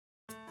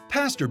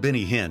Pastor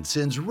Benny Hinn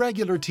sends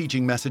regular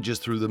teaching messages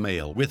through the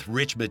mail with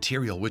rich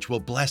material which will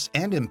bless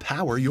and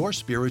empower your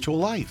spiritual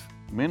life.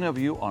 Many of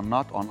you are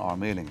not on our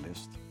mailing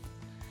list,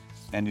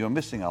 and you're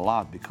missing a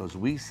lot because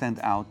we send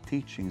out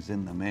teachings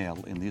in the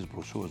mail in these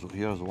brochures.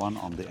 Here's one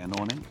on the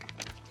anointing.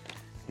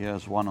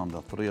 Here's one on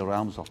the 3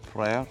 realms of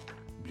prayer,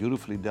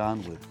 beautifully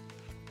done with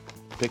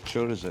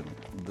pictures, and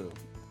the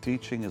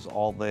teaching is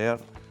all there.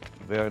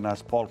 Very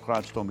nice. Paul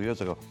Crouch told me years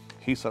ago,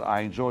 he said,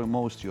 I enjoy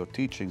most your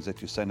teachings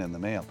that you send in the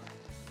mail.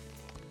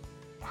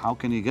 How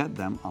can you get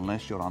them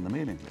unless you're on the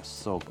mailing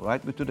list? So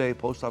write me today,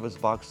 Post Office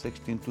Box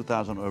 16,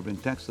 2000, Irving,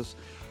 Texas.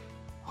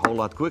 A whole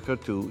lot quicker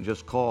to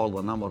just call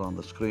the number on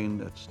the screen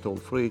that's toll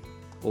free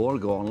or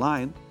go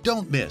online.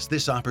 Don't miss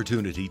this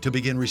opportunity to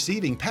begin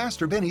receiving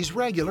Pastor Benny's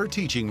regular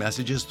teaching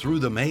messages through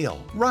the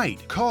mail.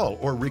 Write, call,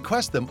 or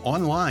request them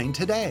online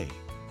today.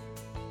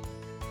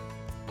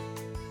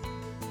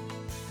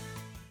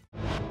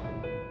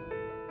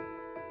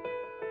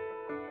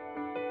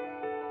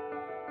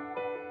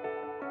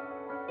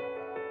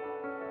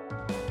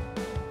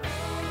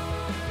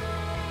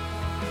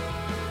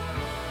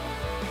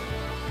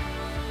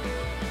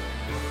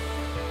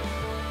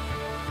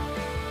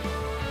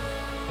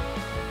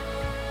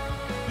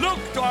 Look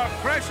to our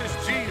precious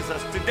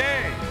Jesus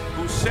today,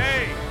 who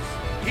saves,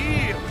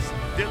 heals,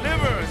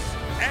 delivers,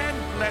 and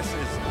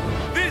blesses.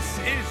 This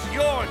is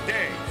your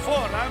day for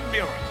a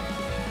miracle.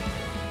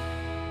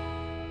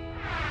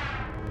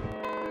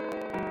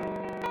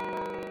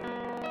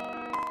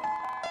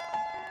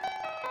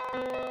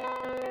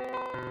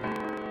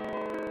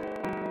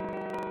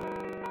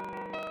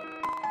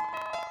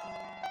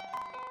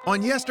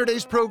 On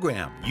yesterday's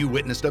program, you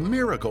witnessed a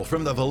miracle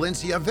from the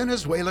Valencia,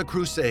 Venezuela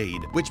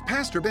crusade, which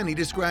Pastor Benny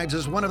describes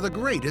as one of the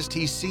greatest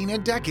he's seen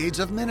in decades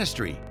of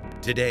ministry.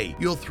 Today,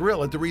 you'll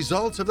thrill at the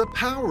results of the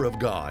power of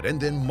God and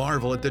then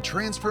marvel at the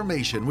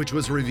transformation which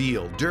was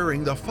revealed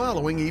during the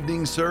following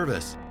evening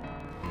service.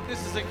 This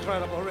is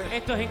incredible, really.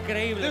 Esto es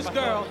increíble. This pastor.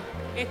 girl,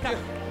 Esta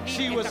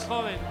she niña, was esta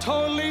joven,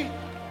 totally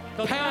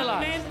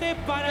totalmente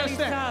paralyzed.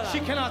 paralizada. She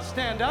cannot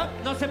stand up.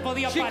 No se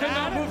podía She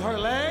cannot move parar. her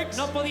legs.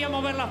 No podía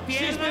mover las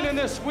She's been in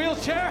piernas. this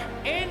wheelchair.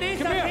 En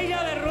esa Come here.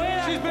 silla de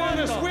ruedas. She's been in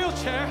this ¿cuánto?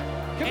 wheelchair.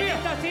 Come En here.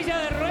 esta silla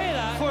de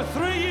ruedas. For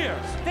 3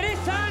 years.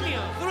 3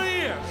 años. 3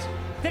 years.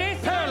 3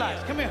 Paralyzed.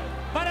 años. Come here.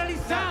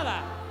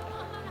 Paralizada.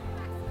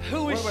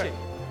 Who is she?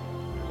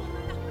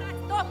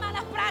 Dos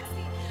malas praxis.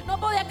 No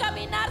podía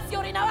caminar, se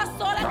orinaba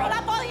sola, no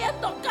la podían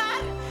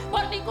tocar por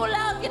ningún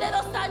lado. Tiene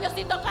 2 años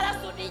sin tocar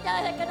a su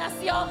niña desde que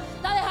nació.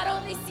 La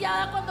dejaron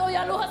lisiada cuando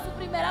dio a luz a su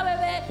primera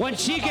bebé. When Y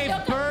she no gave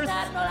podía birth-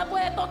 caminar, no la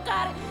puede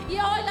tocar. Y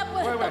hoy la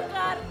puede Wait.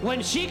 tocar.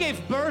 When she gave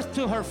birth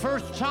to her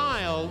first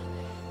child,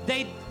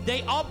 they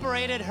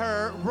operated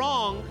her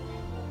wrong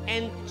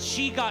and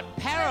she got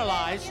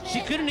paralyzed. She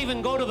couldn't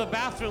even go to the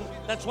bathroom.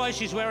 That's why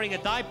she's wearing a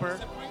diaper.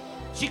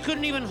 She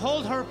couldn't even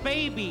hold her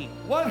baby.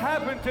 What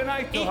happened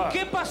tonight to ¿Y her?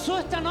 qué pasó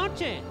esta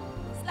noche?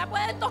 La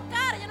pueden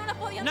tocar, ella no la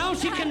podía Now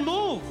tocar. she can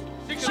move.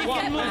 She She can walk.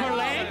 can move her Pastor.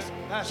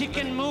 legs. She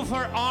can move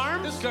her This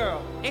arms.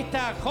 girl,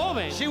 Esta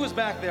joven she was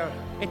back there.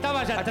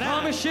 estaba allá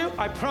atrás.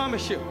 I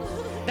promise you.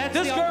 That's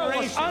This the girl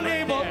was operation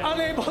right there.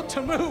 unable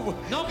to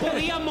move. No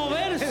podía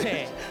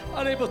moverse.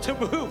 Unable to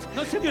move.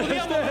 No se You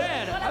podía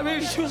understand? mover. I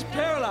mean, she was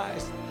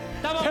paralyzed.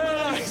 Estaba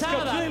Paralyzed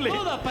paralizada. completely.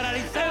 Toda And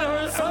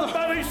paralizada. her,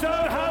 Somebody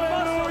shout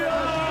hallelujah!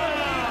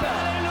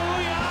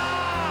 ¡Aleluya!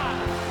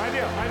 My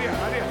dear.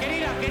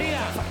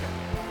 Querida,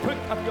 Put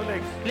up your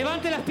legs.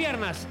 levante las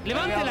piernas.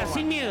 Levántelas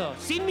sin miedo.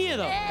 Sin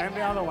miedo. And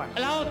the other one.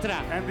 La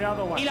otra. And the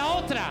other one. Y la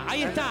otra.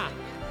 Ahí está.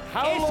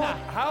 How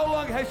Esa.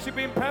 long has she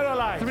been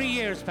paralyzed? 3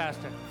 years,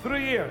 Pastor.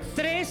 3 years.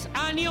 3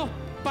 años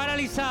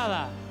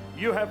paralizada.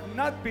 You have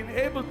not been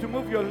able to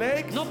move your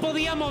legs? No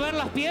podía mover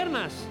las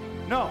piernas.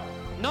 No.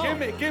 No. Give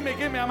me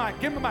a mic.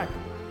 Give me a mic.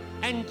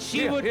 And she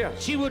Here, would, here.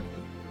 she would,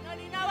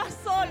 Orinaba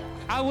sola.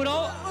 I would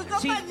all, Usó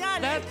see,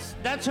 pañales.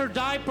 that's her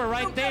diaper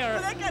right Nunca there.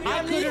 pude cargar I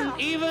a mi couldn't hija.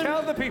 even,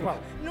 Tell the people.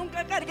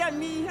 Nunca cargué a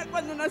mi hija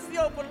cuando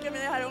nació porque me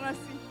dejaron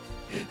así.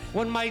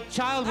 when my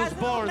child was Hace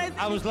 2 born, meses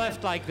I was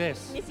left like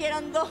this. Me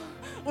hicieron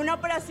una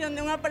operación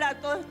de un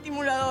aparato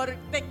estimulador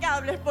de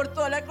cables por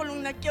toda la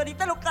columna que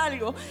ahorita lo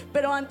cargo,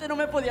 pero antes no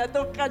me podía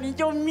tocar ni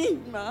yo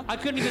misma. I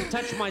couldn't even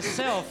touch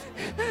myself.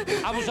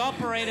 I was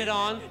operated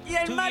on Y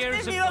el 2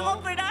 martes years me iban a ago.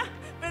 operar,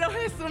 pero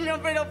Jesús me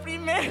operó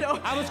primero.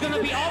 I was going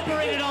to be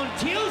operated on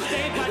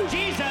Tuesday, but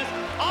Jesus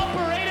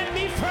operated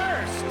me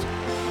first.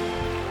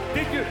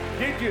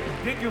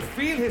 Did you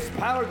feel his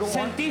power go on?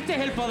 ¿Sentiste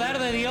el poder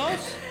de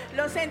Dios?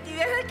 Lo sentí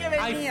desde que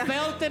I venía.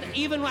 felt it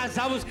even as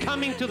I was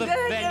coming to the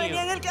Desde que venía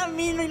en venue. el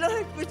camino y los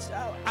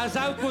escuchaba. As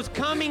I was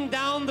coming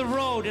down the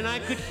road and I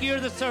could hear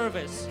the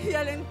service. Y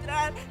al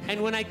entrar,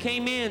 And when I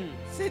came in,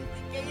 sentí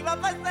que iba a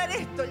pasar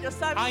esto. Yo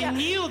I sabía.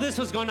 knew this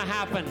was going to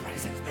happen.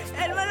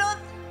 Él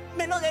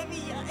me lo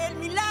debía. El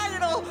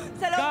milagro.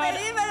 Se lo God,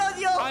 pedí y me lo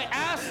dio. I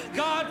asked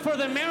God for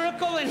the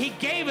miracle and He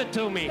gave it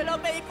to me. Se lo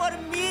pedí por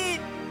mí,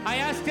 I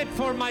asked it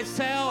for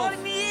myself, por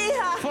mi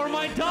hija. for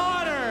my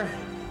daughter,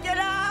 Que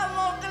la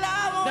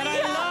amo, that I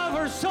hija. love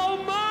her so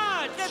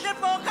much. Que te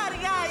puedo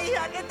cargar,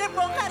 hija. Que te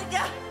puedo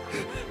cargar.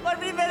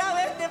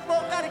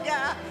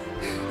 marcada.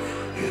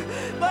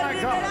 Por My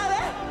primera God.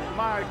 vez.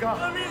 My Por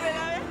God.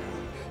 primera vez.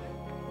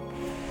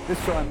 This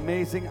is so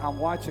amazing. I'm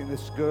watching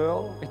this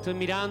girl. Estoy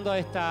mirando a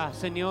esta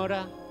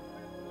señora.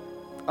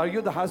 Are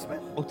you the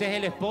husband? ¿Usted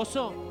es el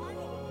esposo?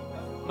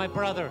 My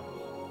brother.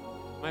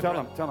 My Tell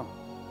brother. him, tell him.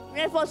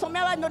 Mi esposo me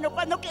abandonó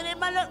cuando quedé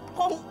mal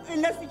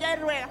en la silla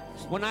de ruedas.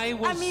 When I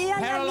was mí y a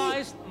mí.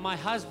 paralyzed, my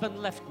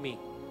husband left me.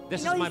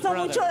 This Nos is my hizo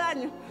mucho brother.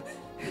 daño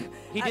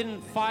He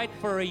didn't fight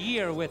for a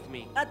year with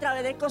me. a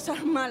través de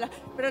cosas malas.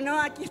 Pero no,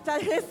 aquí está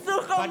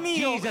Jesús But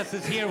conmigo. Jesus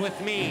is here with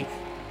me.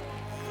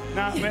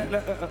 Now,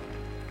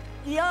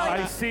 Y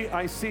I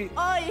hoy, see.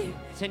 hoy,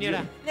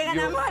 Señora, le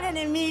ganamos al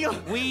enemigo.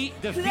 we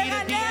Le defeated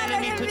gané the al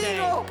enemy today.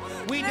 enemigo.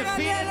 We Le gané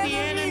defeated al the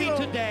enemy enemigo.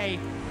 today.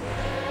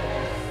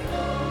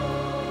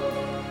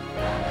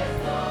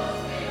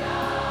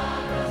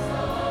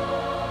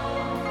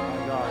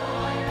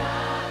 My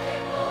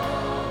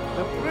God.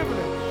 The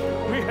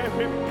privilege we have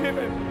been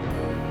given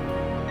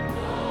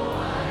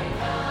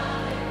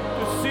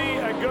to see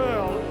a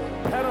girl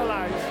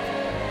paralyzed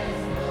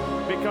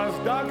because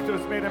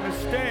doctors made a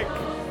mistake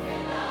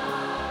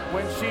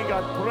when she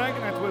got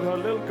pregnant with her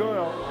little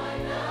girl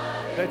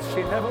that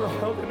she never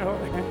held in her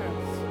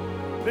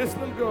hands. This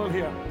little girl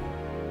here,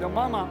 the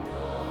mama,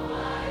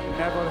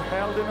 never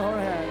held in her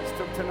hands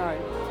till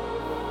tonight.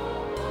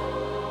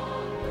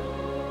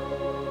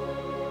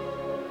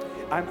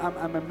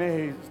 I'm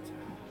amazed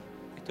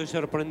Estoy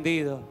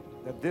sorprendido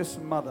that this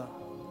mother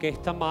que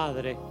esta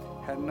madre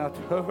had not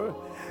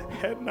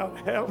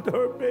held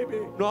her baby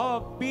no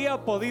había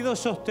podido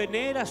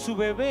sostener a su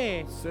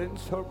bebé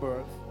since her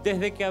birth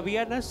desde que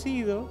había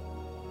nacido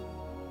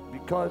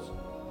because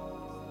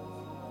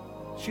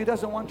she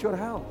doesn't want your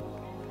help.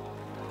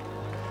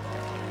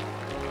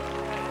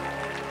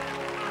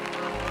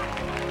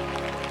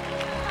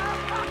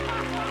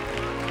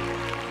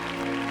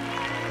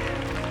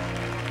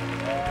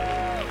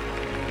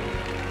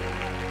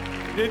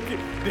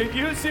 Did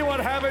you see what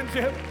happened,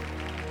 Jim?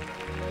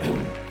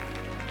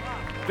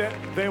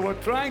 They were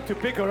trying to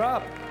pick her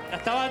up, La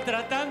estaban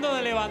tratando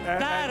de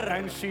levantar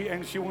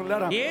and she won't let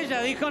them. y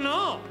ella dijo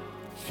no,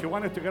 She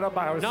wanted to get up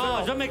by herself.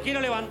 no, yo me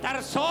quiero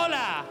levantar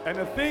sola. And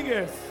the thing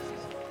is,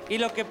 Y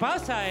lo que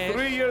pasa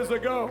 3 es, years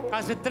ago,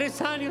 hace 3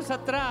 años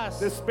atrás,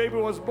 this baby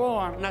was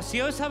born,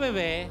 nació esa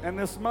bebé and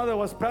this mother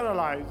was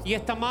paralyzed. y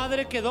esta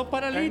madre quedó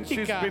And she's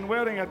paralítica been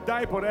wearing a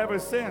diaper ever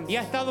since. y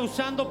ha estado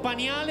usando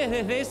pañales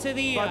desde ese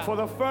día. But for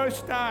the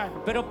first time,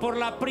 Pero por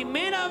la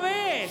primera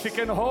vez she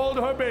can hold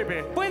her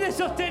baby. puede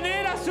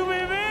sostener a su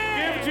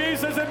bebé. Give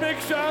Jesus a big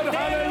shout,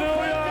 Denle un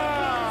fuerte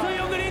aplauso hallelujah! y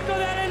un grito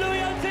de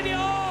aleluya al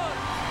Señor.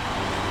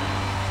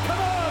 Come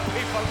on,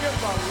 people, give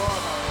the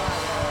Lord a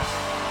hand.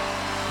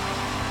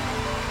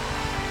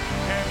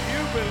 Can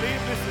you believe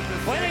this is the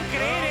 ¿Pueden same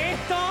creer girl?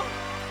 esto?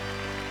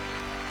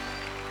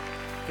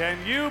 Can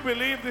you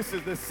believe this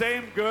is the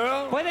same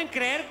girl? ¿Pueden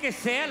creer que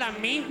sea la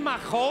misma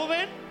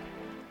joven?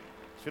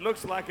 She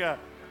looks like a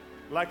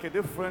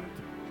different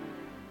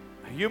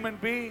human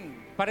being.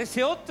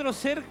 Parece otro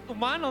ser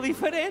humano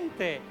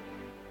diferente.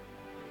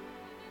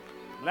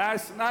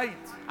 Last night,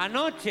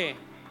 Anoche,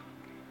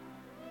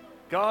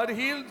 God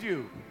healed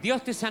you,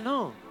 Dios te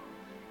sanó.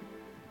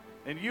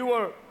 and you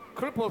were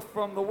crippled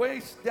from the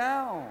waist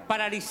down.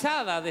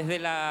 Paralizada desde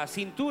la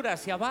cintura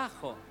hacia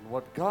abajo.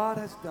 What God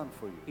has done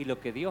for you. Y lo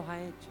que Dios ha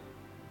hecho.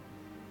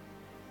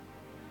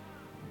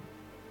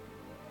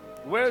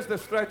 Where's the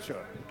stretcher?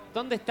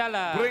 ¿Dónde está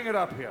la...? Bring it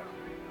up here.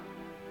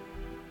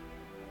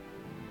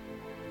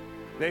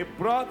 They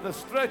brought the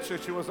stretcher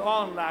she was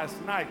on last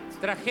night.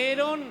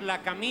 Trajeron la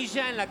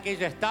camilla en la que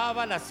ella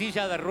estaba, la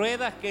silla de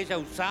ruedas que ella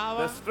The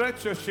usaba.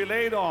 stretcher she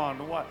laid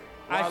on while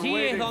Allí es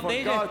waiting for donde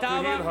ella God to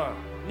heal estaba her.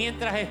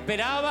 mientras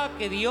esperaba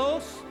que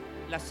Dios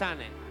la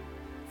sane.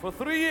 For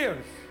 3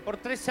 years, Por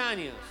 3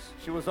 años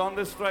she was on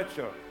the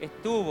stretcher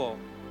estuvo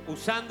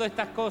usando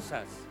estas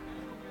cosas.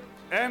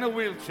 and a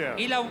wheelchair,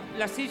 Y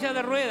la silla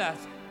de ruedas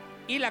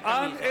y la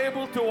camilla.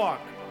 unable to walk.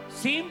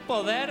 Sin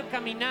poder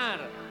caminar.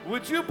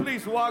 Would you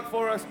please walk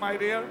for us, my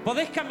dear?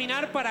 ¿Podés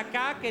caminar para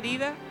acá,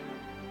 querida?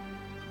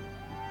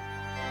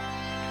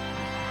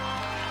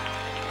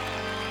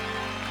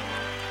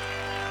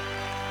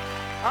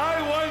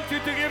 I want you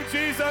to give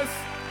Jesus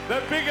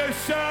the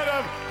biggest shout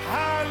of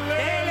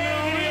Dele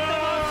el grito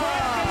más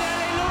fuerte de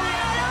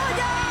hallelujah.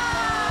 aleluya.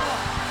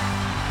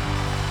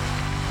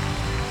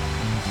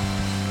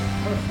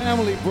 Her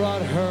family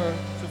brought her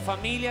Su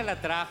familia la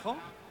trajo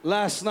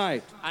last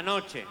night.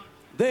 anoche.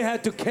 They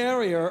had to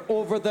carry her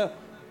over the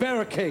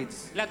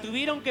barricades. La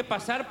tuvieron que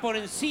pasar por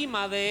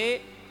encima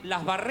de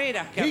las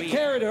barreras que He había.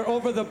 carried her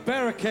over the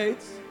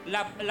barricades.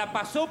 La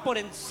pasó por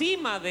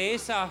encima de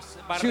esas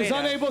She was barreras.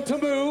 unable to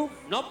move.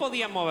 No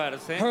podía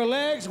moverse. Her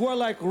legs were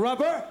like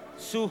rubber.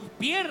 Sus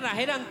piernas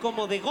eran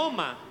como de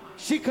goma.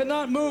 She could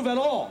not move at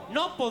all.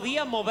 No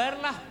podía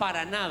moverlas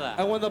para nada.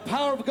 And when the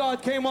power of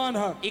God came on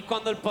her, Y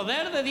cuando el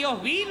poder de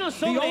Dios vino the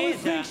sobre only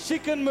thing ella, she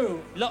could move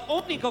lo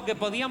único que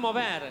podía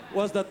mover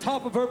was the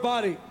top of her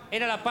body.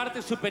 era la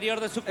parte superior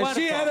de su And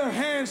she had cuerpo. her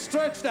hands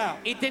stretched out.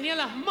 Y tenía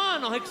las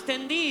manos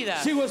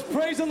extendidas, She was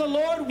praising the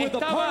Lord with the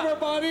part of her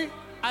body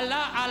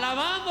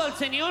alabando al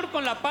Señor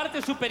con la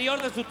parte superior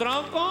de su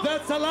tronco.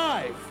 that's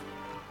alive.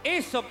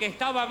 Eso que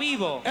estaba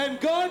vivo. And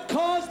God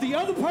caused the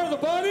other part of the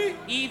body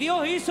Y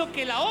Dios hizo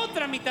que la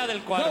otra mitad del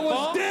that cuerpo,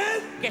 was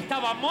dead, que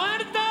estaba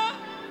muerta,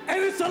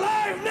 and it's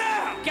alive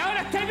now. que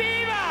ahora esté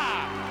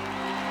viva.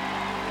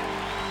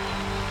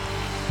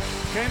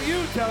 Can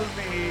you tell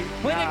me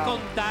 ¿Puede now,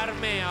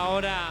 contarme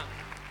ahora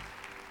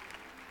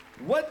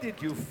what did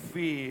you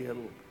feel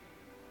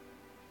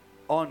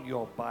on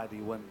your body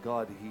when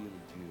God healed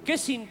you? qué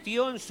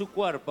sintió en su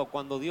cuerpo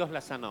cuando Dios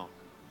la sanó?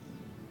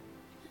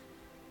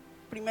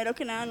 Primero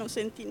que nada no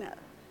sentí nada.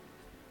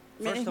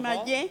 Me First of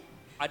all, desmayé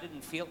I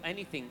didn't feel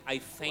anything. I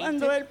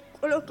cuando fainted él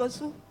colocó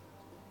su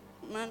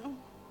mano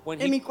When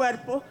en he- mi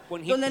cuerpo,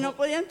 when he donde no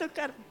put- podían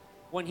tocarme.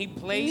 when he Ni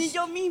placed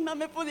yo misma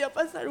me podía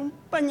pasar un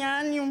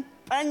pañal, ni un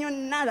paño,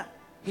 nada.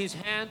 his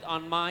hand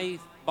on my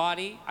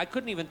body. I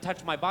couldn't even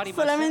touch my body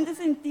myself. Solamente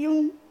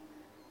sentí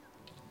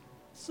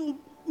su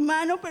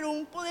mano, pero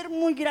un poder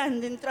muy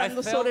grande I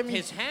entrando felt sobre mí.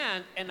 his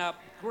hand and a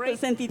Lo great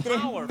sentí 3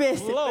 power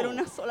veces, flow. pero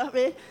una sola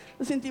vez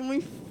lo sentí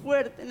muy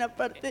fuerte en la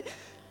parte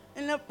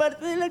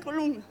de la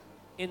columna.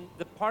 In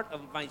the part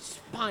of my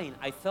spine,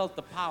 I felt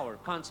the power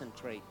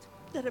concentrate.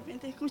 De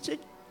repente escuché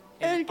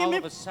And que, all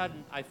of a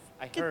sudden, I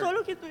que todo heard,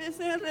 lo que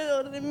estuviese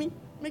alrededor de mí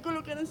me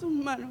colocara en sus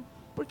manos,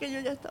 porque yo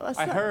ya estaba I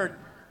sana. heard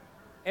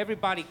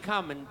everybody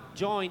come and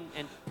join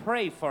and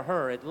pray for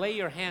her and lay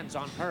your hands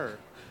on her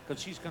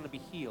because she's going to be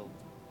healed.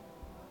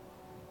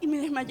 Y me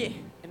desmayé.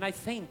 And I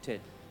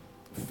fainted,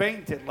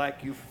 Fainted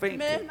like you Me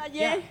fainted. desmayé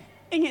Yeah.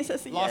 en esa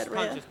silla de lost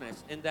ruedas.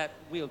 consciousness in that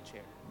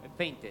wheelchair. I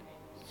fainted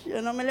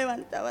Yo no me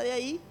levantaba de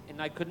ahí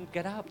and I couldn't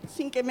get up.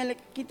 sin que me le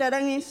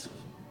quitaran eso.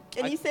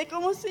 Que ni sé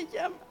cómo se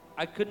llama.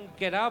 I couldn't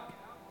get up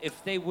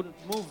if they wouldn't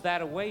move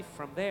that away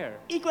from there.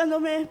 Y cuando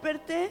me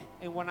desperté,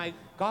 And when I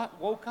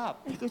woke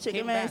up, escuché que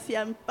came me back,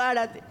 decían,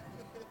 párate.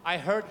 I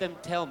heard them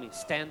tell me,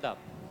 stand up.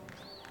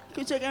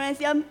 Escuché que me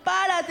decían,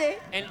 párate.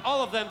 And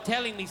all of them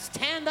telling me,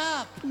 stand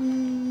up.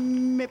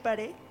 Me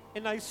paré.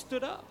 And I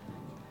stood up.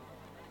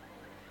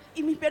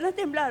 Y mis piernas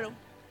temblaron.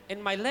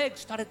 And my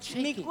legs started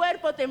Mi shaking.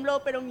 cuerpo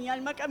tembló, pero mi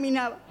alma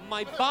caminaba.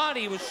 My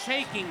body was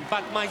shaking,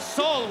 but my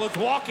soul was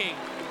walking.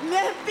 Mi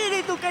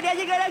espíritu quería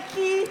llegar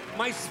aquí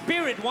My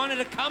spirit wanted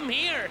to come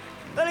here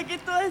para que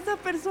todas esas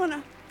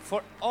personas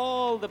for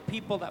all the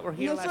people that were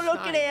here no last solo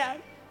night.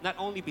 crean, Not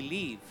only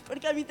believe,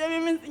 porque a mí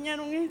también me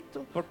enseñaron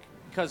esto.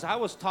 because I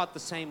was taught the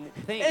same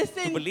thing, Es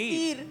to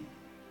believe, sentir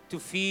to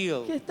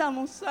feel que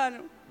estamos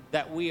sanos.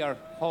 that we are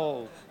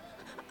whole.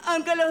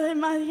 Aunque los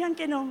demás digan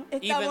que no,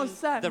 Even estamos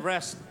the sanos.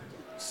 rest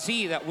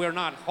see that we're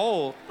not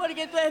whole.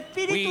 Porque tu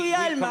espíritu We y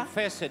alma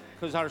confess it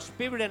because our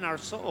spirit and our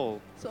soul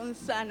son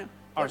sanos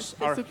are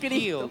por Jesucristo.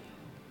 healed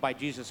by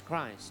Jesus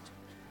Christ.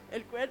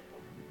 El cuerpo.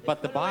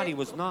 But the es solo body esto,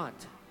 was not.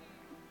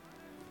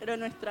 Pero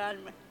nuestra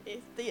alma, y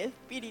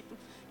espíritu.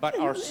 But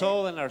que our no de-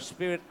 soul and our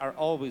spirit are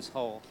always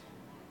whole.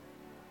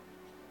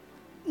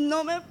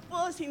 No me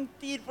puedo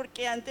sentir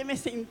porque antes me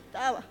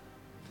sentaba.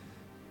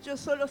 Yo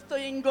solo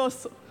estoy en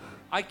gozo.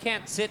 I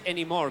can't sit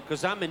anymore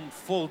because I'm in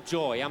full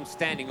joy. I'm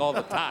standing all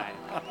the time.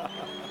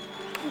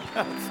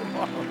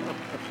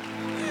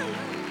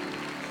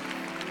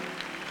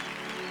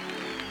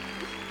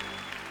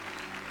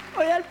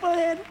 Voy al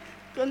poder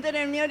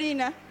contener mi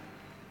orina.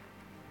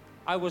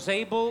 I was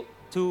able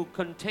to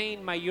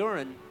contain my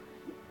urine.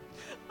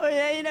 Voy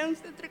a ir a un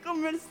centro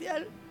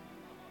comercial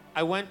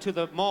I went to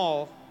the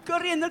mall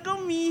corriendo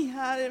con mi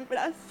hija de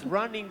brazo.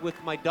 running with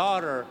my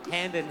daughter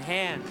hand in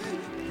hand.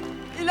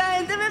 Y la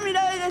gente me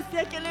miraba y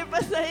decía, ¿qué le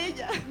pasa a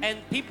ella? And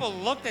people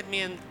looked at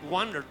me and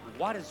wondered,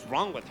 what is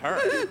wrong with her?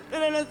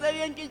 Pero no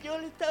sabían que yo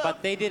le estaba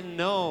But they didn't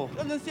know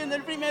conduciendo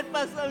el primer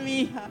paso a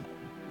mi hija.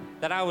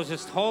 that I was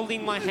just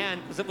holding my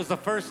hand because it was the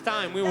first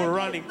time we were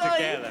running Aquí estoy.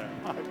 together.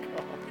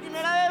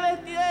 Primera vez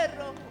vestida de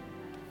rojo.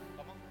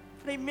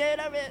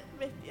 Primera vez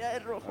vestida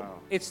de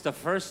rojo. It's the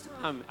first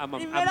time I'm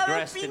Primera vez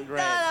dressed in red.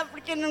 pintada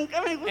porque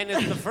nunca me gusta And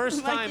it's the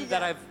first time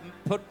that maquillar.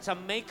 I've put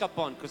some makeup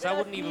on because I Pero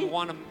wouldn't even sí.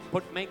 want to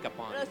put makeup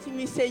on. Pero si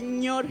mi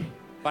Señor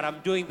But I'm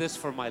doing this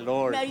for my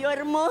Lord. me vio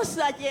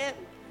hermosa ayer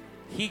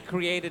He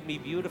created me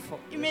beautiful.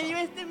 y me dio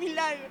este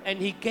milagro. And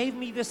He gave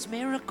me this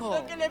miracle.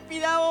 Lo que le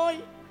pida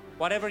hoy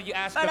Whatever you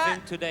ask of para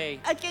Him today,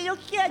 aquellos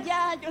que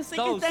allá, yo sé que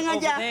those están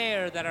over allá,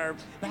 there that are y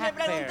me back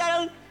there,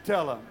 preguntaron,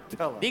 Tell him,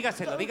 tell him.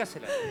 dígaselo,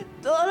 dígaselo.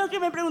 todos los que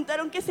me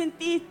preguntaron qué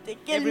sentiste,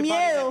 que el Everybody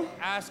miedo,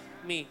 that asked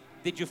me,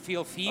 did you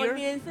feel fear?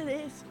 olvídense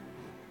de eso.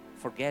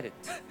 Forget it.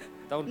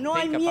 Don't No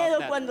hay think miedo about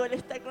that. cuando Él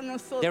está con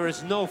nosotros. There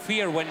is no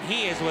fear when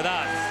He is with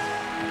us.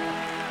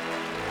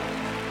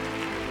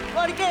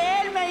 Porque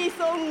Él me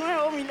hizo un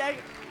nuevo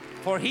milagro.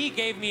 For He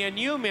gave me a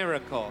new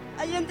miracle.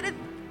 Ahí entre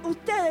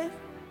ustedes,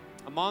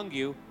 Among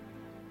you,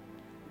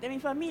 de mi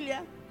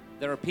familia,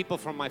 There are people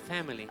from my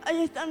family.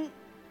 Ahí están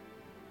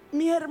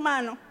mis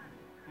hermanos,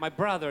 My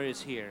brother is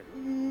here.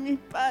 mis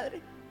padres.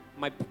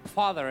 My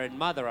father and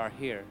mother are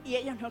here. Y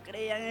ellos no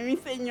creían en mi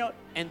Señor.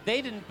 And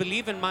they didn't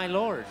believe in my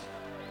Lord.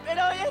 Pero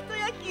hoy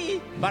estoy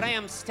aquí But I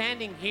am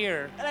standing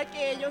here para que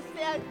ellos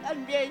sean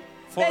también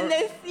For-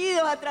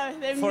 bendecidos a través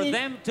de for mí.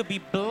 them to be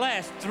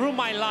blessed through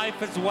my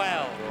life as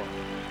well.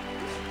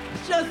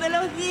 Yo se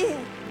los dije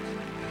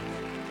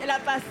que la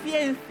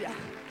paciencia,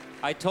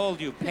 I told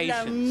you, el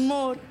patience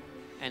amor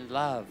and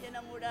love. y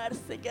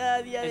enamorarse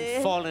cada día de And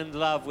Él fall in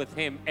love with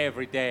Him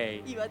every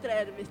day. iba a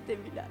traerme este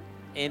milagro.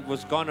 It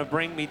was going to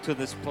bring me to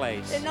this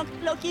place. Él no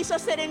lo quiso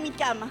hacer en mi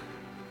cama.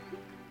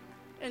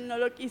 Él no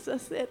lo quiso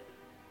hacer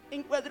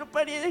en cuatro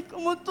paredes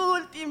como todo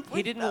el tiempo.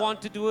 He didn't estaba.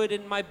 want to do it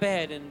in my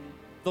bed and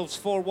those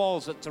four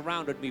walls that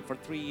surrounded me for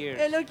 3 years.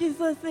 Él lo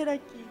quiso hacer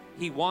aquí.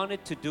 He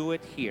wanted to do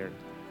it here.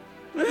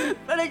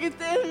 Para que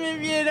ustedes me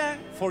vieran.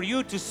 For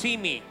you to see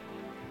me.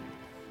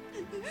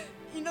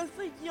 Y no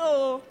soy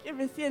yo que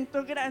me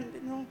siento grande,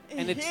 no. Es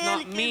And it's Él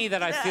not que me es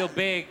that I feel grande.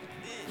 big.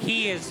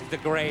 He is the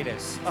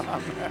greatest. Yo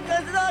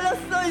solo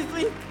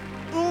soy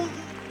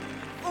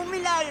un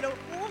milagro,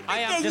 un I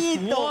am just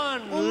pequeñito,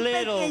 one un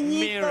little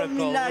pequeñito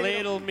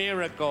milagro.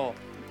 miracle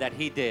that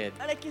He did.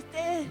 Para que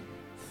ustedes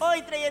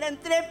hoy trajeran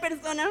 3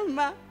 personas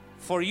más,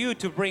 For you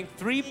to bring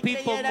 3 Y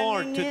people creyeran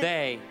more en él.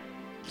 today.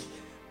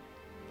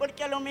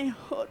 porque a lo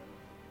mejor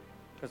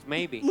Because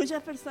maybe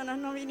muchas personas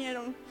no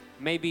vinieron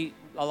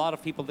a lot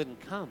of people didn't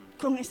come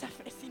con esa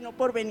fe, sino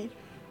por venir.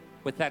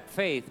 with that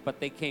faith, but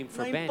they came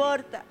for No Benny.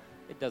 importa.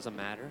 It doesn't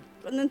matter.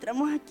 Cuando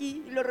entramos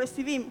aquí y lo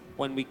recibimos,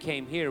 When we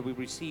came here, we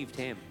received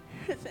Him.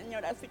 el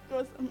Señor hace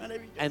cosas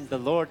maravillosas. And the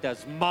Lord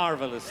does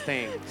marvelous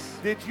things.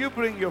 Did you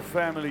bring your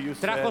family, you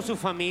 ¿Trajo said? su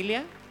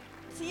familia?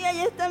 Sí,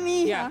 ahí está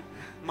mi hija. Yeah.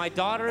 My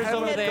daughter is Have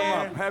over them come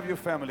there. up. Have your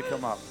family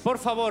come up. Por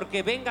favor,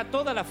 que venga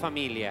toda la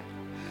familia.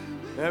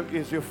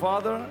 Is your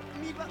father?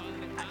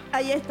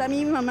 Ahí está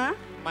mi mamá.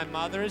 My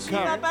mother is Mi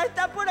here. papá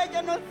está por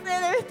allá, no sé,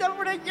 debe estar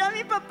por allá.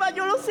 Mi papá,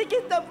 yo lo sé que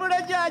está por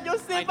allá, yo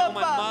sé, I know my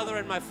papá. mother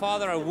and my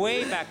father are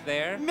way back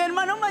there. Mi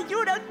hermano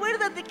mayor,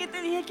 acuérdate que te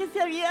dije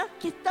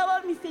que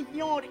estaba mi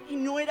Señor y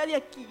no era de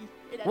aquí.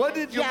 Era What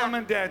de did your allá. mom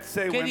and dad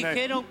say ¿Qué when they?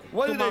 dijeron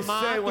What tu did they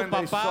mamá, say tu when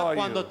they saw papá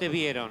cuando you? te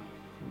vieron?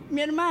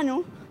 Mi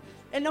hermano,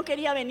 él no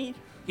quería venir.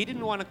 He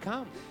didn't want to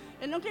come.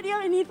 Él no quería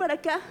venir para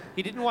acá.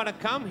 He didn't want to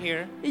come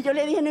here. Y yo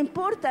le dije, no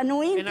importa,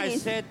 no And I entres.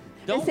 said,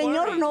 El don't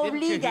Señor worry, no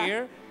didn't you obliga.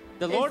 hear?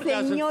 The El Lord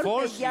doesn't Señor te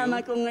force llama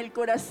you. con el The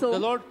corazón.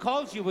 Lord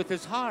calls you with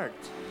His heart.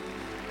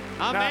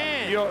 Now,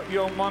 Amen.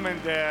 your mom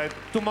and dad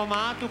Tu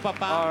mamá, tu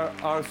papá.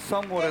 are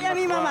somewhat in Ella es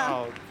mi the mamá.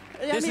 crowd.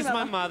 Ella es This mi is my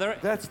mamá. mother.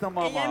 That's the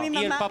Ella es mi mama.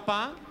 ¿Y el mamá.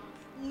 papá?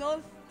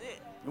 No sé.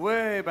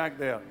 Way back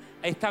there.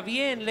 Está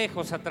bien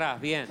lejos atrás,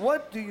 bien.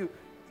 What do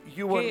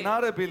you were ¿Qué?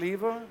 not a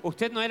believer?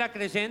 ¿Usted no era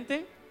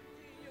creyente?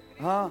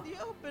 Huh?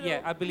 Dios, pero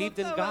Yeah, I believed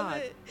in estaba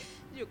God.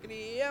 yo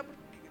creía,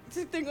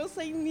 si tengo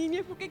 6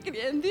 niños porque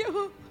creía en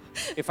Dios.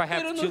 If I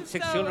have Pero no 6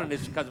 estaba. children,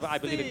 it's because I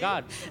believe in Sí.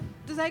 God.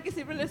 Tú sabes que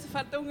siempre les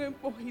falta un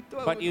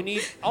empujito a But uno. you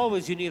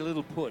need a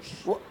little push.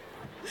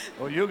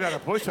 Oh, you got to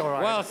push, all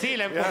right. Well, sí,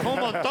 le empujó un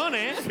montón,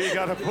 ¿eh? You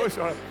got to push,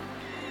 all right.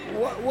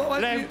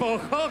 What Le do you-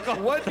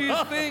 empujó. What do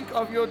you think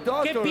of your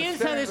daughter? ¿Qué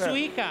piensa de standing su there?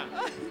 hija?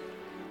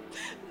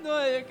 No,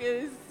 es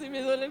que se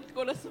me duele el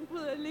corazón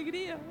por la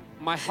alegría.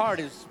 My heart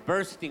is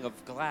bursting of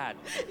glad.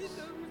 Y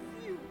todos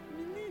mis hijos,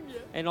 mi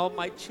niña. And all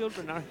my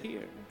children are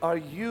here. Are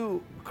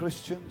you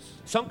Christians?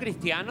 ¿Son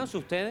cristianos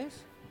ustedes?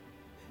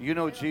 You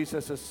know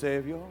Jesus as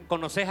Savior?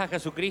 ¿Conoces a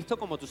Jesucristo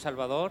como tu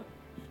Salvador?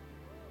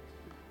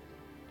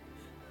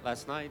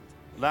 Last night.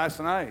 Last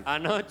night.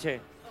 Anoche.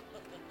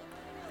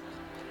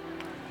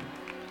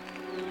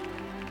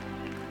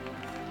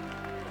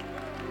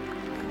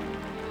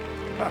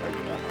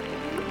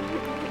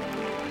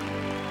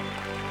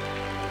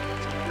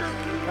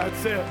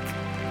 That's it.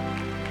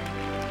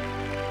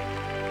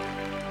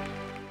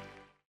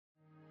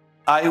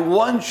 I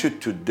want you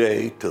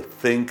today to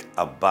think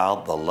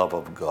about the love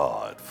of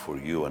God for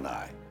you and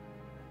I.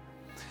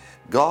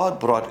 God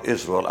brought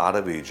Israel out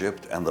of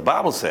Egypt, and the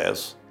Bible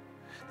says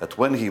that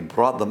when He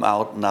brought them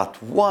out,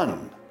 not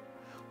one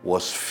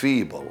was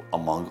feeble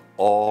among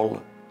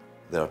all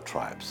their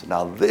tribes.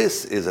 Now,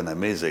 this is an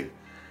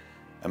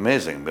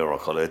amazing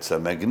miracle. It's a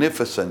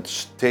magnificent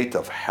state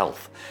of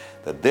health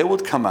that they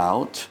would come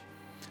out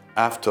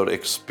after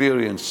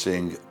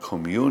experiencing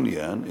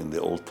communion in the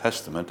Old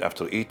Testament,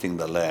 after eating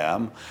the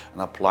lamb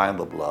and applying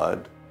the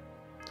blood,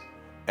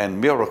 and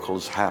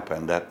miracles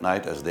happened that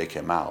night as they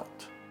came out.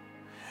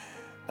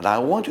 And I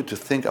want you to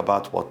think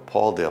about what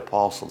Paul the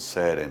Apostle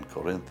said in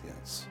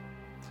Corinthians.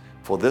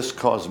 For this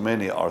cause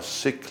many are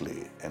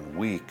sickly and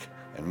weak,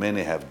 and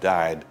many have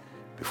died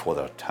before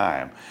their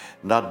time,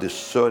 not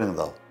discerning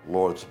the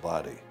Lord's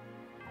body.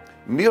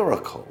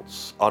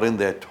 Miracles are in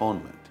the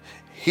atonement.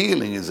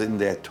 Healing is in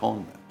the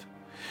atonement.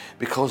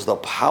 Because the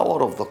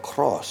power of the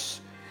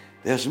cross,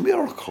 there's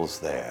miracles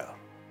there.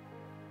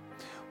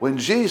 When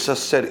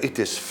Jesus said, "It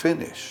is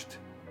finished,"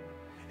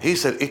 He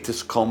said, "It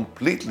is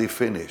completely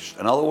finished."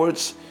 In other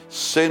words,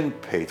 sin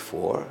paid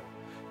for,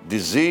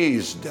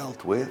 disease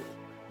dealt with,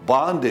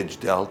 bondage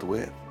dealt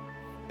with,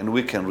 and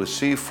we can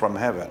receive from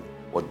heaven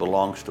what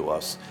belongs to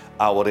us,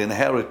 our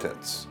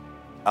inheritance,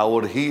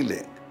 our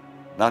healing,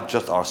 not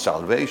just our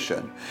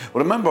salvation.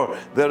 Remember,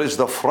 there is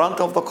the front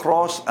of the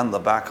cross and the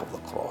back of the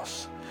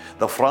cross.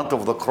 The front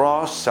of the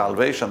cross,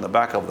 salvation, the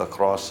back of the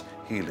cross,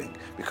 healing.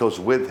 Because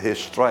with His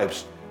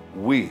stripes,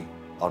 we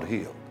are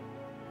healed.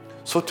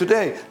 So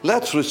today,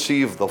 let's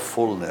receive the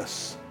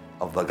fullness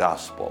of the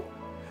gospel.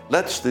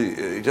 Let's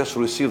just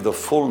receive the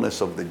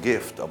fullness of the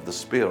gift of the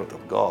Spirit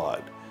of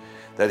God,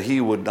 that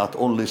He would not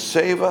only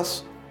save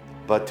us,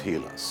 but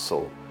heal us.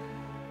 So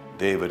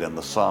David in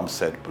the Psalm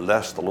said,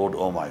 "Bless the Lord,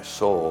 O my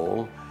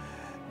soul.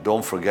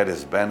 Don't forget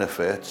His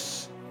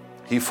benefits.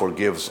 He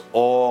forgives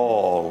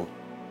all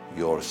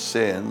your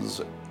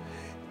sins.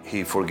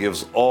 He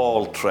forgives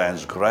all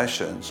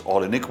transgressions,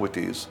 all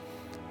iniquities,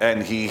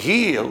 and He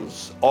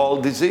heals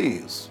all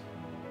disease."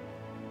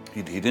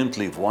 He didn't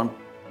leave one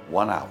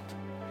out.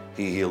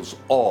 He heals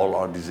all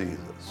our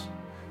diseases.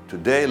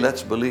 Today,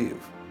 let's believe.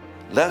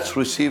 Let's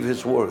receive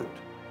His word.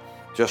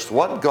 Just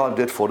what God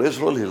did for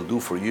Israel, He'll do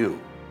for you.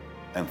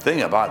 And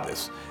think about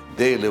this.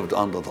 They lived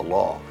under the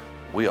law.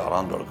 We are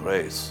under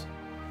grace.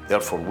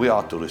 Therefore, we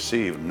ought to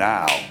receive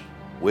now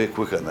way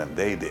quicker than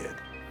they did.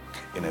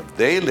 And if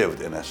they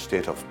lived in a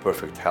state of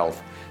perfect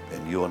health,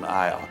 then you and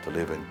I ought to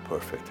live in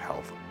perfect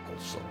health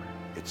also.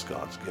 It's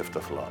God's gift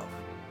of love.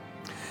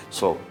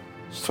 So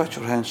stretch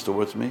your hands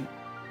towards me.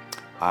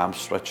 I'm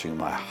stretching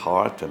my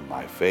heart and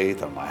my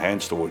faith and my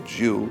hands towards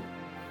you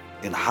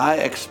in high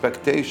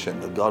expectation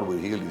that God will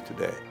heal you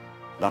today.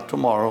 Not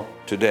tomorrow,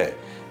 today.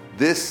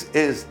 This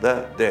is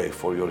the day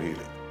for your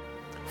healing.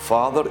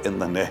 Father, in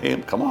the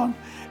name, come on,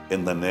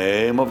 in the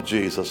name of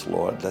Jesus,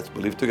 Lord, let's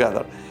believe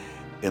together.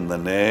 In the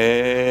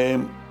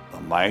name, the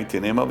mighty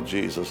name of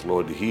Jesus,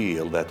 Lord,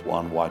 heal that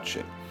one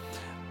watching.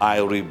 I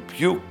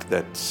rebuke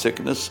that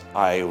sickness.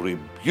 I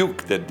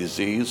rebuke that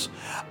disease.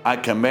 I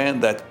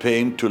command that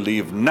pain to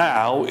leave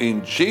now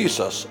in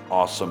Jesus'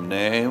 awesome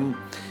name.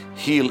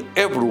 Heal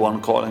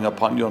everyone calling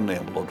upon your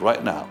name, Lord,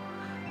 right now.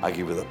 I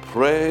give you the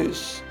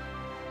praise.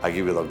 I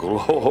give you the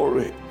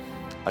glory.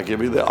 I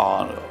give you the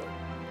honor.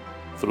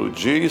 Through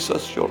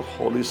Jesus, your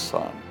holy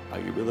Son,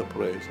 I give you the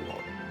praise,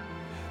 Lord.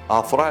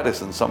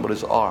 Arthritis in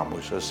somebody's arm,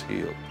 which is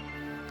healed.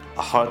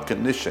 A heart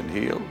condition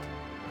healed.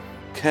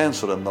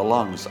 Cancer in the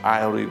lungs,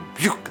 I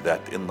rebuke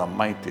that in the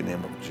mighty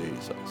name of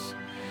Jesus.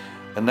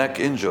 A neck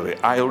injury,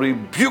 I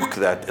rebuke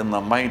that in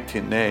the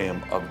mighty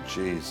name of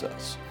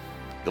Jesus.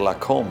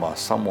 Glaucoma,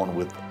 someone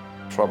with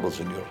troubles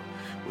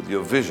with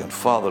your vision,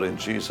 Father, in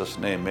Jesus'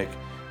 name, make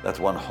that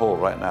one whole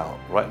right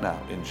now,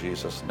 in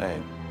Jesus'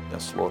 name.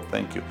 Yes, Lord,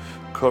 thank you.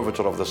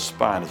 Curvature of the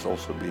spine is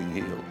also being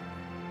healed.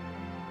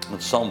 And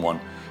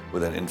someone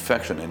with an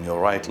infection in your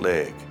right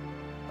leg,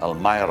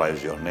 Almira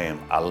is your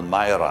name,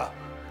 Almira.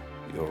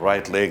 Your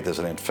right leg, there's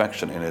an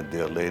infection in it,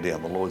 dear lady,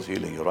 and the Lord's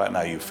healing you right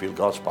now. You feel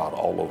God's power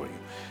all over you.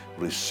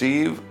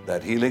 Receive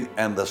that healing,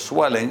 and the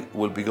swelling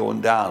will be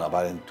going down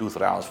about in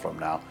 2-3 hours from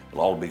now.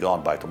 It'll all be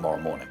gone by tomorrow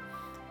morning.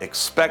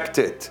 Expect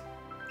it.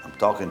 I'm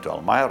talking to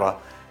Almira.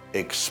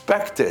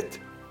 Expect it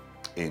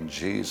in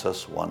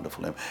Jesus'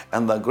 wonderful name.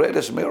 And the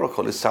greatest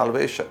miracle is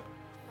salvation.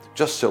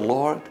 Just say,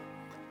 Lord,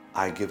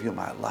 I give you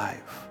my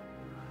life.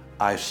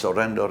 I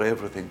surrender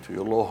everything to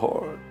you,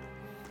 Lord.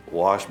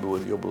 Wash me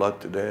with your blood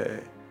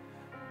today.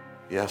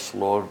 Yes,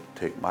 Lord,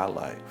 take my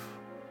life.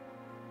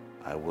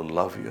 I will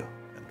love you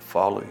and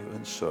follow you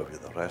and serve you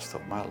the rest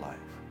of my life.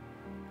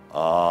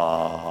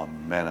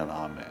 Amen and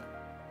amen.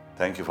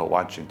 Thank you for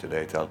watching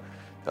today. Tell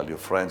your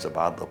friends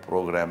about the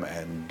program,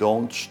 and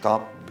don't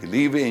stop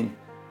believing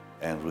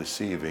and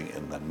receiving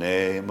in the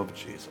name of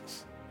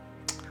Jesus.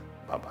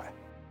 Bye-bye.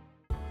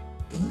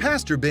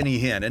 Pastor Benny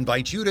Hinn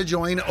invites you to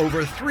join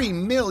over 3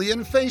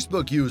 million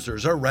Facebook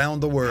users around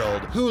the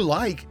world who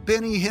like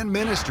Benny Hinn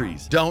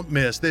Ministries. Don't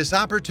miss this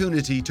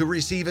opportunity to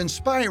receive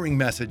inspiring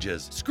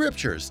messages,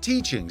 scriptures,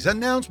 teachings,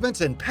 announcements,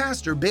 and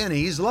Pastor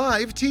Benny's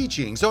live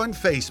teachings on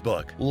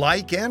Facebook.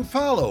 Like and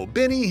follow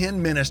Benny Hinn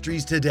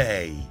Ministries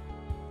today.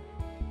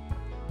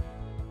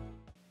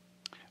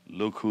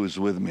 Look who's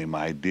with me,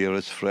 my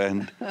dearest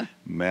friend,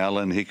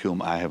 Marilyn Hickey,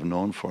 whom I have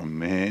known for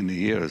many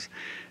years.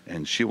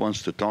 And she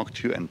wants to talk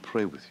to you and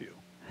pray with you.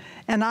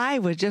 And I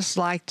would just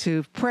like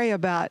to pray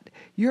about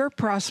your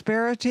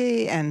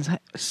prosperity and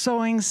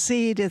sowing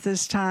seed at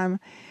this time,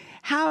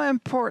 how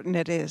important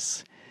it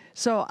is.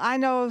 So I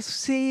know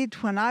seed,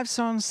 when I've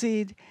sown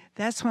seed,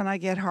 that's when I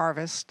get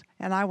harvest,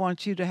 and I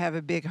want you to have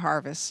a big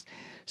harvest.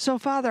 So,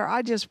 Father,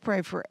 I just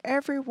pray for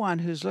everyone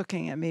who's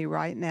looking at me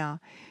right now.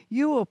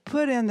 You will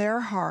put in their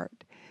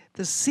heart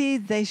the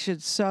seed they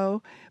should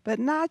sow, but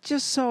not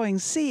just sowing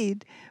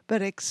seed,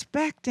 but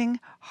expecting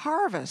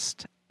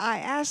harvest. I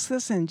ask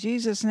this in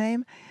Jesus'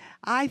 name.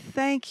 I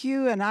thank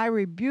you, and I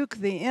rebuke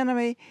the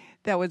enemy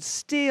that would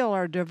steal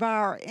or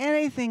devour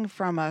anything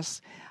from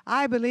us.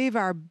 I believe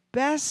our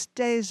best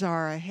days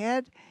are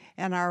ahead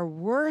and our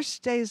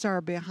worst days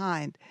are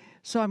behind.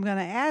 So I'm going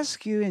to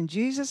ask you in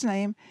Jesus'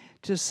 name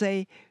to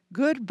say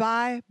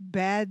goodbye,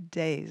 bad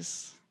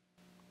days.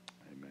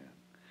 Amen.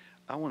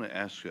 I want to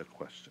ask you a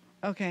question.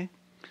 Okay.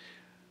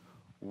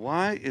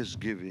 Why is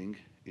giving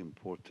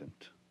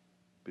important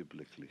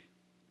biblically?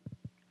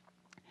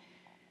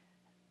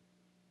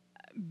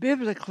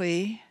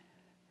 Biblically,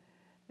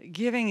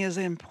 giving is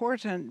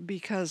important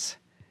because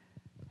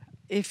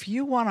if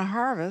you want to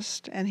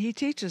harvest, and he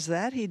teaches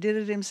that, he did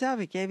it himself,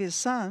 he gave his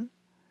son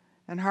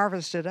and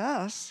harvested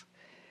us,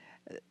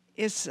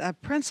 it's a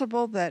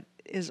principle that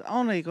is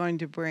only going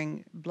to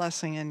bring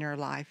blessing in your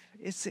life.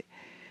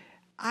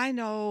 I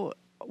know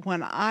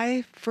when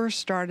I first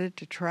started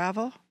to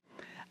travel,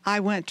 I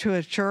went to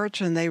a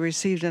church and they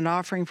received an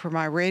offering for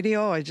my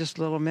radio, just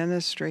a little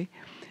ministry,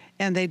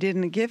 and they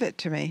didn't give it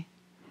to me.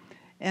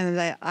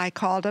 And I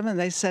called them and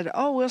they said,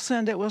 oh, we'll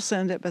send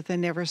it, but they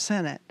never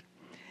sent it.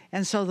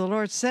 And so the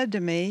Lord said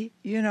to me,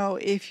 you know,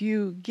 if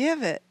you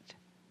give it,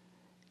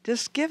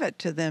 just give it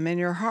to them in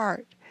your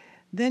heart,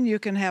 then you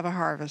can have a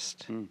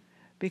harvest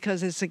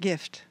because it's a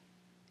gift.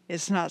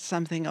 It's not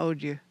something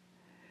owed you.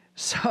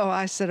 So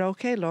I said,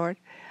 okay, Lord,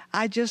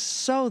 I just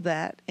sow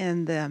that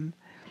in them.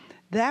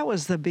 That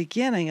was the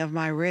beginning of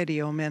my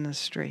radio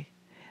ministry.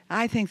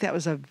 I think that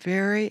was a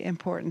very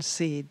important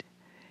seed.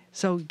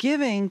 So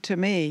giving to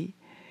me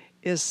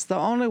is the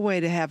only way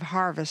to have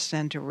harvest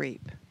and to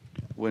reap.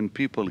 When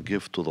people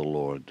give to the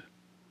Lord,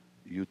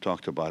 you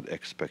talked about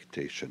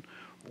expectation.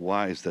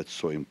 Why is that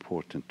so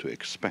important to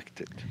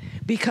expect it?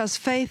 Because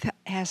faith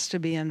has to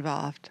be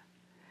involved.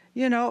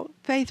 You know,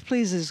 faith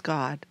pleases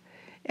God.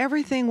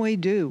 Everything we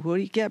do,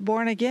 we get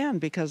born again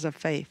because of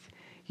faith.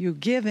 You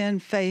give in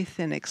faith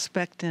and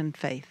expect in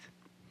faith.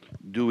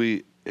 Do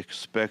we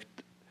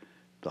expect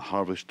the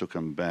harvest to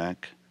come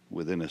back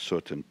within a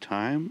certain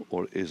time,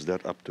 or is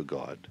that up to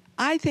God?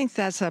 I think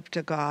that's up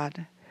to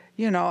God.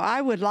 You know,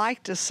 I would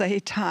like to say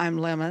time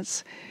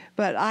limits,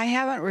 but I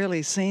haven't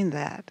really seen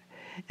that.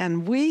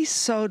 And we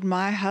sowed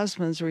my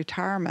husband's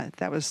retirement.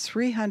 That was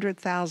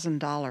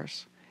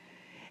 $300,000.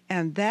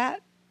 And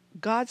that,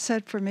 God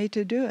said for me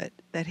to do it,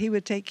 that he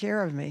would take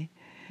care of me.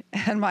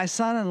 And my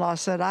son-in-law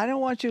said, I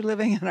don't want you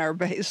living in our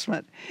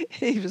basement.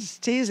 He was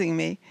teasing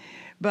me.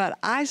 But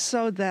I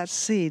sowed that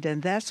seed,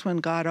 and that's when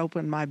God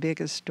opened my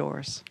biggest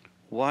doors.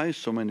 Why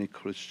so many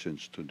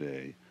Christians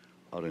today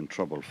are in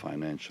trouble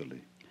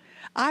financially?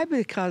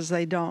 Because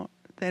they don't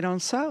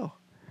sow.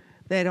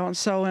 They don't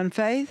sow in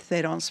faith.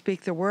 They don't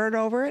speak the word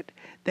over it.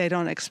 They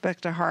don't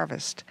expect a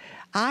harvest.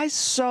 I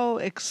sow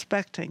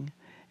expecting,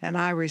 and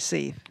I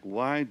receive.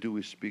 Why do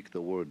we speak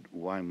the word?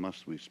 Why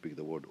must we speak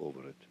the word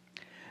over it?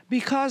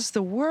 Because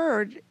the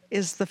word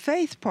is the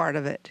faith part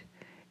of it.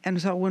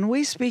 And so when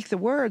we speak the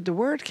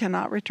word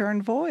cannot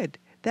return void.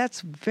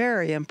 That's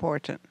very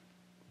important.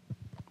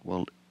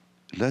 Well,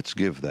 let's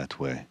give that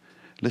way.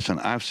 Listen,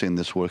 I've seen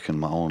this work in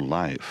my own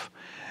life,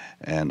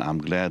 and I'm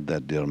glad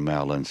that dear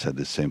Marilyn said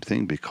the same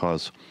thing,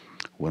 because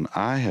when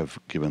I have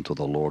given to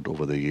the Lord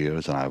over the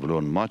years, and I've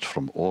learned much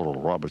from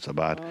Oral Roberts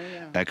about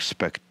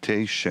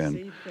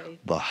expectation,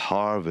 the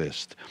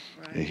harvest.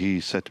 Right. He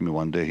said to me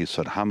one day, he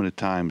said, how many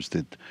times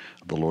did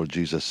the Lord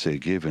Jesus say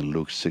give in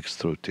Luke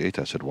 6:38?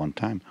 I said, one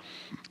time.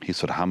 He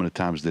said, how many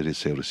times did he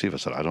say receive? I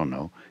said, I don't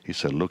know. He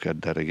said, look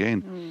at that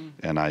again.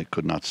 And I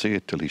could not see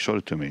it till he showed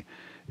it to me.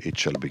 It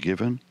shall be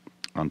given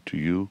unto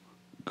you,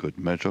 good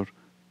measure,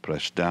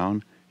 pressed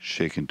down,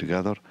 shaken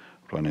together,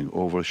 running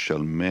over, shall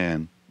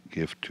man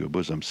give to your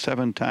bosom.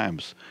 7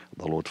 times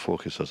the Lord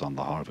focuses on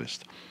the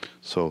harvest.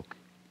 So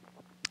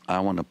I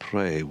want to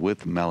pray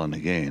with Melon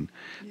again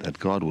that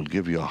God will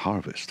give you a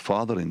harvest.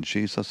 Father, in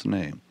Jesus'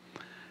 name,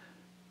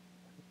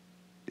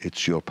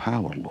 it's your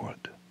power,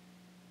 Lord.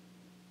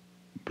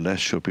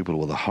 Bless your people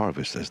with a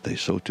harvest as they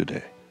sow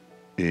today.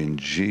 In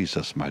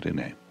Jesus' mighty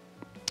name.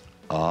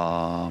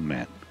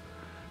 Amen.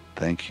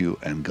 Thank you,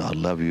 and God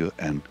love you,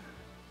 and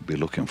be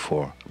looking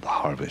for the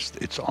harvest.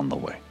 It's on the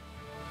way.